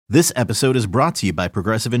This episode is brought to you by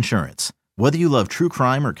Progressive Insurance. Whether you love true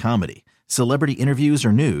crime or comedy, celebrity interviews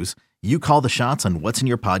or news, you call the shots on what's in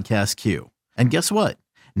your podcast queue. And guess what?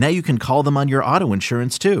 Now you can call them on your auto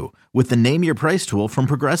insurance too with the Name Your Price tool from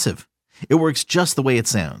Progressive. It works just the way it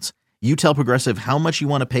sounds. You tell Progressive how much you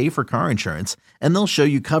want to pay for car insurance, and they'll show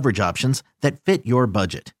you coverage options that fit your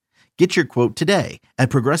budget. Get your quote today at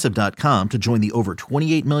Progressive.com to join the over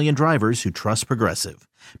 28 million drivers who trust Progressive.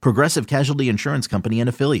 Progressive Casualty Insurance Company and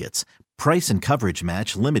Affiliates. Price and coverage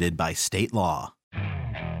match limited by state law.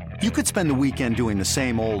 You could spend the weekend doing the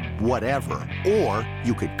same old whatever, or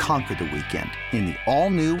you could conquer the weekend in the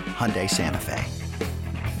all-new Hyundai Santa Fe.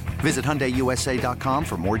 Visit HyundaiUSA.com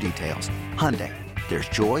for more details. Hyundai, there's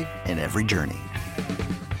joy in every journey.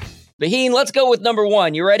 Baheen, let's go with number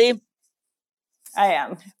one. You ready? I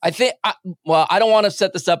am. I don't want to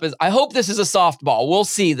set this up as, I hope this is a softball. We'll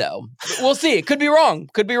see, though. We'll see. It could be wrong.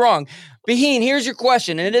 Baheen, here's your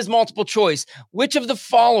question, and it is multiple choice. Which of the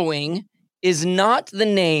following is not the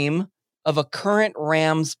name of a current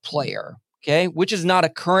Rams player? Okay, which is not a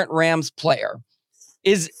current Rams player?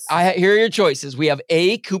 Here are your choices. We have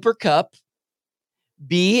A, Cooper Kupp,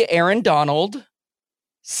 B, Aaron Donald,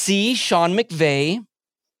 C, Sean McVay,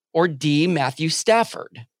 or D, Matthew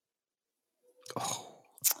Stafford.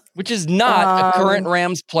 Which is not a current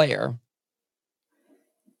Rams player.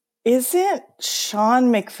 Isn't Sean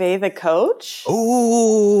McVay the coach?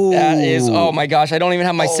 Oh, that is. Oh my gosh, I don't even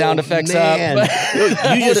have my sound effects man. up.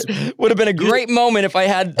 Would have been a great moment if I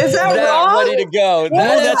had that ready to go.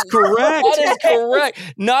 That's correct. That is correct.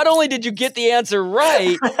 Not only did you get the answer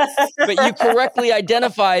right, but you correctly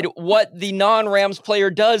identified what the non-Rams player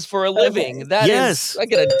does for a living. That is, I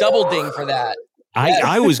get a double ding for that.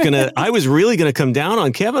 I was really gonna come down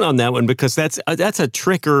on Kevin on that one because that's a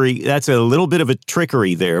trickery. That's a little bit of a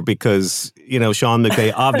trickery there because, Sean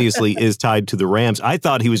McVay obviously is tied to the Rams. I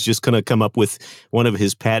thought he was just gonna come up with one of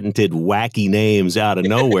his patented wacky names out of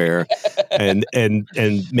nowhere and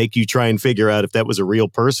make you try and figure out if that was a real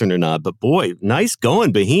person or not. But boy, nice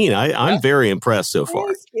going, Baheen. I'm very impressed so far.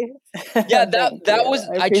 Yeah, that was.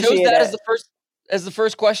 I chose that as the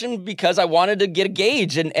first question because I wanted to get a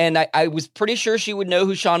gauge, and I was pretty sure she would know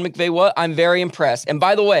who Sean McVay was. I'm very impressed. And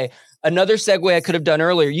by the way, another segue I could have done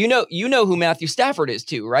earlier. You know who Matthew Stafford is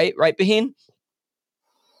too, right? Right, Baheen?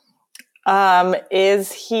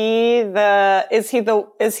 Is he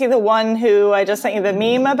the one who I just sent you the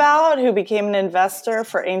meme about, who became an investor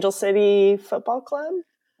for Angel City Football Club?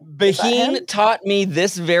 Baheen taught me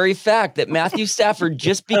this very fact that Matthew Stafford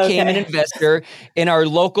just became an investor in our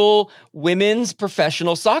local women's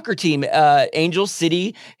professional soccer team, Angel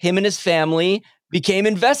City. Him and his family became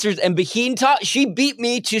investors, and Baheen she beat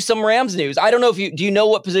me to some Rams news. I don't know do you know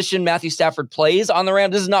what position Matthew Stafford plays on the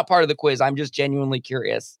Rams? This is not part of the quiz. I'm just genuinely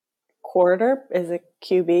curious. Quarter? Is it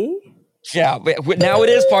QB? Yeah, now it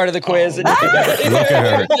is part of the quiz. Look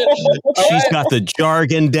at her. She's got the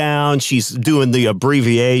jargon down. She's doing the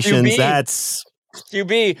abbreviations. QB. That's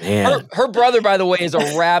QB. Her brother, by the way, is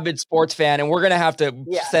a rabid sports fan, and we're going to have to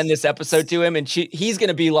send this episode to him, and he's going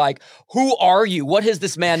to be like, who are you? What has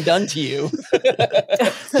this man done to you?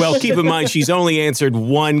 Well, keep in mind, she's only answered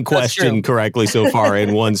one question correctly so far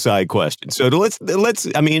and one side question. So let's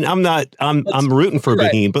I'm rooting for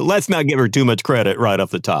Baheen, but let's not give her too much credit right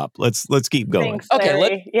off the top. Let's keep going. Thanks,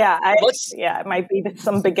 okay. It might be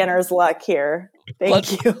some beginner's luck here.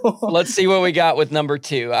 Thank you. Let's see what we got with number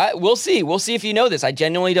two. We'll see. We'll see if you know this. I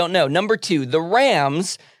genuinely don't know. Number two, the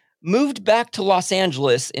Rams moved back to Los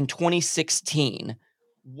Angeles in 2016.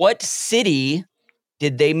 What city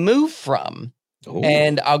did they move from? Oh.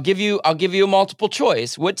 And I'll give you a multiple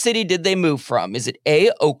choice. What city did they move from? Is it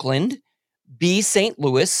A, Oakland, B, St.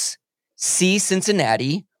 Louis, C,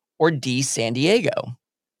 Cincinnati, or D, San Diego?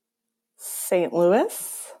 St.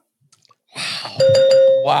 Louis.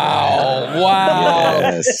 Wow.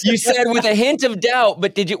 Yes. You said with a hint of doubt,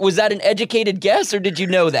 but was that an educated guess or did you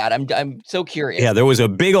know that? I'm so curious. Yeah, there was a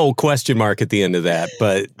big old question mark at the end of that,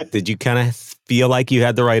 but did you kind of feel like you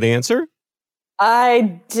had the right answer?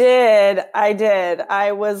 I did.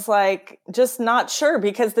 I was just not sure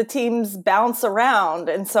because the teams bounce around.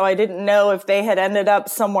 And so I didn't know if they had ended up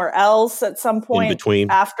somewhere else at some point in between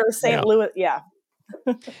after St. Louis. Yeah.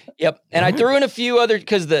 Yep. And I threw in a few other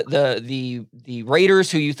because the Raiders,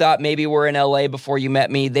 who you thought maybe were in LA before you met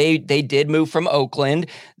me, they did move from Oakland.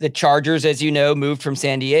 The Chargers, as you know, moved from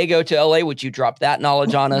San Diego to LA, which you dropped that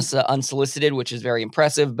knowledge on us unsolicited, which is very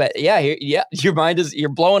impressive. But you're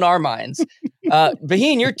blowing our minds.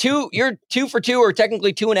 Baheen, you're 2 for 2, or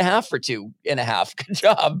technically 2.5 for 2.5. Good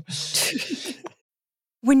job.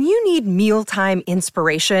 When you need mealtime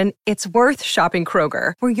inspiration, it's worth shopping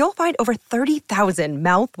Kroger, where you'll find over 30,000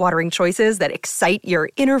 mouth-watering choices that excite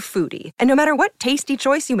your inner foodie. And no matter what tasty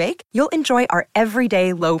choice you make, you'll enjoy our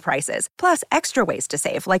everyday low prices, plus extra ways to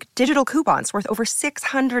save, like digital coupons worth over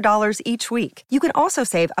 $600 each week. You can also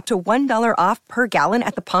save up to $1 off per gallon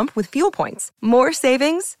at the pump with fuel points. More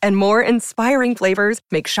savings and more inspiring flavors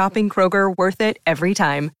make shopping Kroger worth it every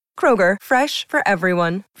time. Kroger, fresh for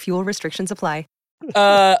everyone. Fuel restrictions apply.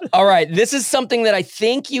 All right. This is something that I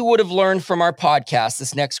think you would have learned from our podcast,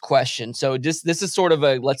 this next question. So this is sort of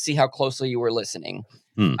a, let's see how closely you were listening.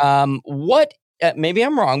 Maybe I'm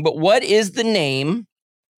wrong, but what is the name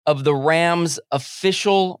of the Rams'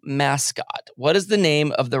 official mascot? What is the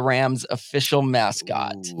name of the Rams' official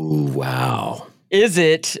mascot? Ooh, wow. Is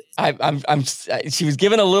it? She was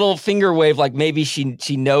given a little finger wave, like maybe she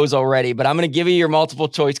knows already. But I'm going to give you your multiple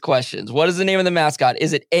choice questions. What is the name of the mascot?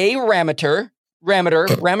 Is it A, Ramator? Is it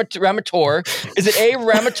A,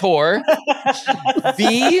 Ramator?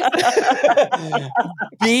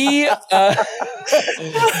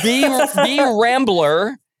 B,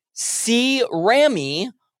 Rambler? C, Rammy?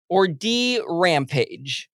 Or D,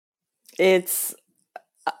 Rampage?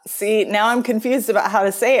 See, now I'm confused about how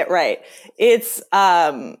to say it right. It's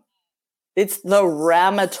the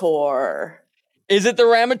Ramator. Is it the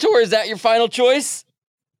Ramator? Is that your final choice?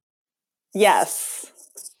 Yes.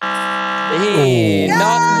 Hey,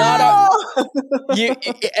 no!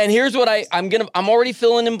 And here's what I'm already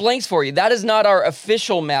filling in blanks for you. That is not our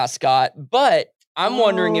official mascot, but I'm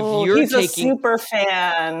wondering if you're he's taking a super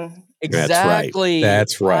fan. Exactly.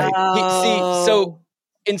 That's right. See, so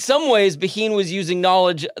in some ways, Baheen was using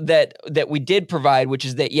knowledge that we did provide, which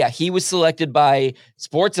is that, he was selected by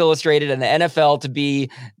Sports Illustrated and the NFL to be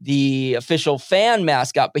the official fan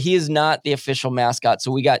mascot, but he is not the official mascot.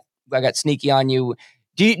 So I got sneaky on you.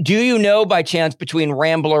 Do you know by chance between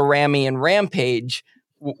Rambler, Rammy, and Rampage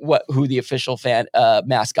who the official fan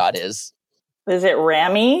mascot is? Is it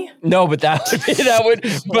Rammy? No, but that would be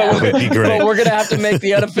great. But we're gonna have to make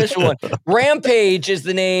the unofficial one. Rampage is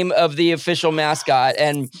the name of the official mascot,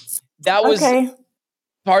 and that was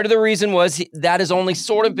part of the reason was that has only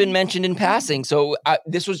sort of been mentioned in passing. So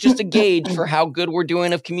this was just a gauge for how good we're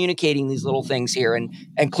doing of communicating these little things here, and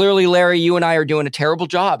clearly, Larry, you and I are doing a terrible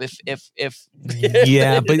job. If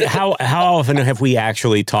yeah, but how often have we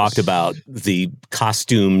actually talked about the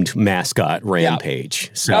costumed mascot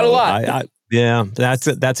Rampage? So not a lot. Yeah, that's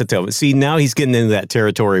a tough. See, now he's getting into that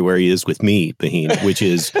territory where he is with me, Baheen, which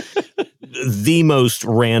is the most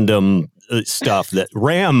random stuff that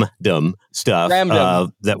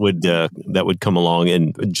would come along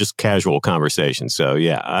in just casual conversation. So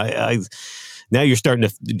I now you're starting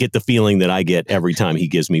to get the feeling that I get every time he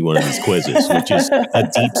gives me one of these quizzes, which is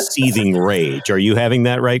a deep seething rage. Are you having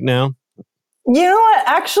that right now? You know what?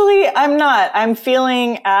 Actually, I'm not. I'm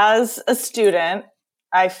feeling, as a student,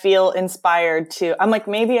 I feel inspired I'm like,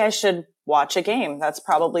 maybe I should watch a game. That's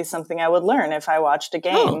probably something I would learn if I watched a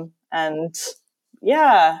game. Oh. And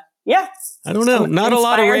yeah. I don't know. Not a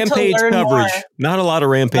lot of Rampage coverage. Not a lot of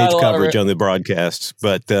Rampage coverage on the broadcasts,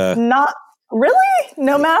 but not really.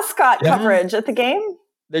 No mascot coverage at the game.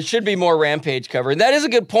 There should be more Rampage coverage. That is a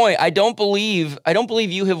good point. I don't believe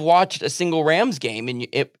you have watched a single Rams game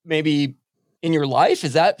maybe in your life.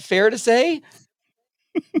 Is that fair to say?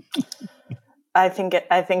 I think it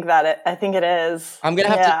is. I'm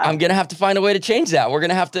gonna have to find a way to change that. We're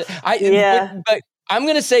gonna have to. But I'm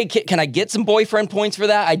gonna say, can I get some boyfriend points for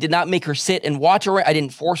that? I did not make her sit and watch her. I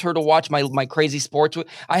didn't force her to watch my crazy sports.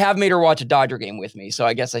 I have made her watch a Dodger game with me, so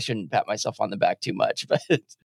I guess I shouldn't pat myself on the back too much. But